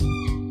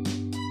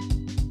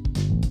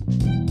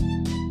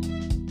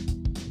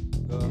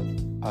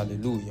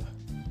Hallelujah.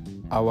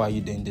 How are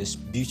you doing this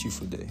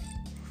beautiful day?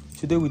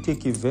 Today we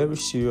take a very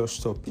serious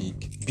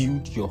topic: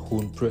 build your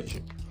own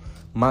pressure.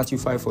 Matthew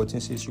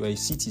 5:14 says, "You are a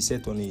city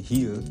set on a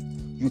hill,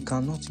 you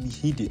cannot be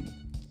hidden."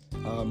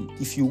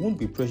 If you won't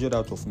be pressured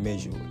out of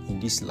measure in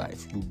this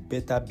life, you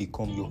better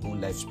become your own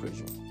life's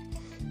pressure.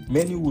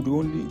 Many would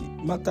only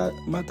matter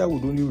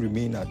would only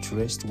remain at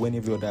rest when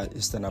every other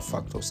external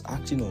factors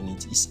acting on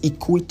it is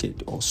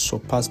equated or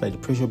surpassed by the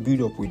pressure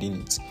built up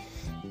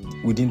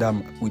within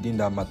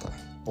that matter,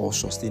 or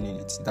sustaining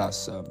it.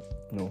 That's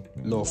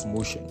law of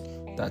motion.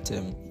 That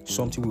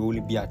something will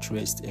only be at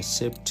rest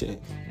except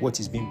what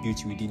is being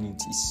built within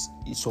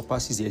it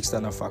surpasses the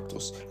external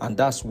factors, and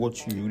that's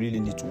what you really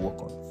need to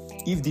work on.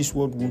 If this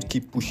world won't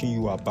keep pushing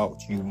you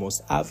about, you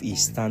must have a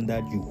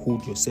standard you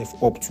hold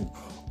yourself up to,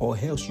 or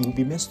else you will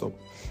be messed up.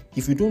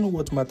 If you don't know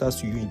what matters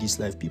to you in this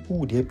life, people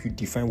would help you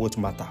define what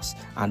matters,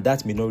 and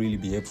that may not really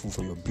be helpful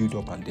for your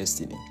build-up and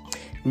destiny.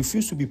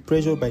 Refuse to be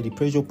pressured by the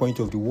pressure point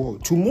of the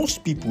world. To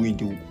most people in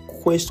the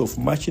quest of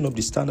matching up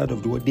the standard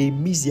of the world, they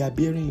miss their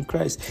bearing in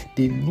Christ.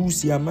 They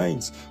lose their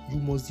minds. You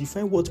must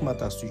define what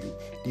matters to you.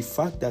 The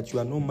fact that you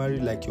are not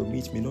married like your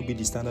mate may not be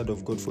the standard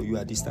of God for you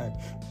at this time.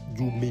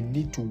 You may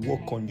need to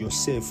work on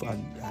yourself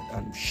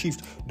and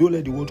shift. Don't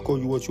let the world call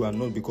you what you are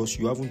not because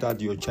you haven't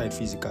had your child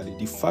physically.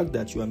 The fact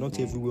that you are not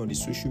everywhere on the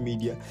social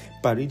media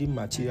parading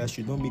material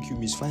should not make you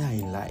misfire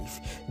in life.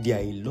 There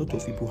are a lot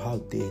of people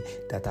out there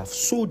that have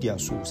sold their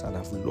souls and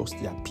have lost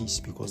their peace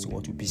because they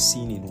want to be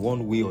seen in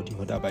one way or the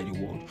other by the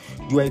world.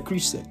 You are a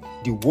Christian.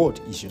 The word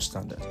is your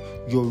standard.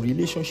 Your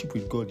relationship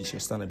with God is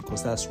your standard,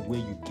 because that's where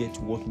you get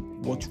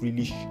what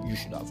really you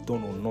should have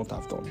done or not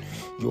have done.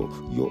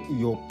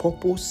 Your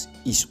purpose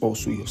is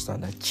also your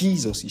standard.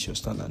 Jesus is your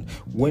standard.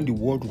 When the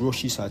world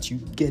rushes at you,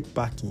 get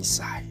back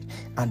inside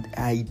and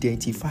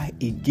identify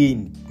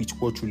again with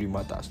what truly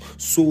matters,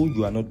 so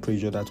you are not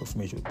pressured out of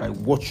measure by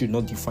what should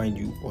not define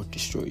you or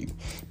destroy you.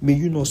 May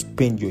you not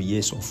spend your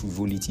years on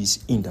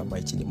frivolities in the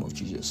mighty name of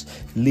Jesus.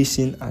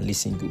 Listen and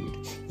listen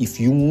good. If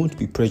you won't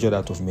be pressured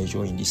out of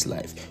measure in this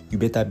life, you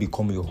better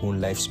become your own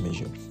life's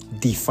measure.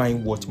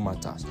 Define what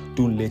matters.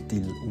 Don't let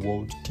the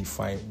world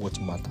define what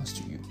matters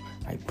to you.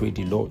 I pray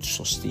the Lord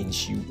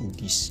sustains you in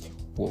this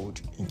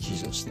world in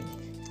Jesus' name.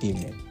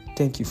 Amen.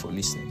 Thank you for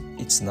listening.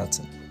 It's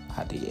Nathan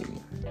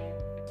Adeyemi.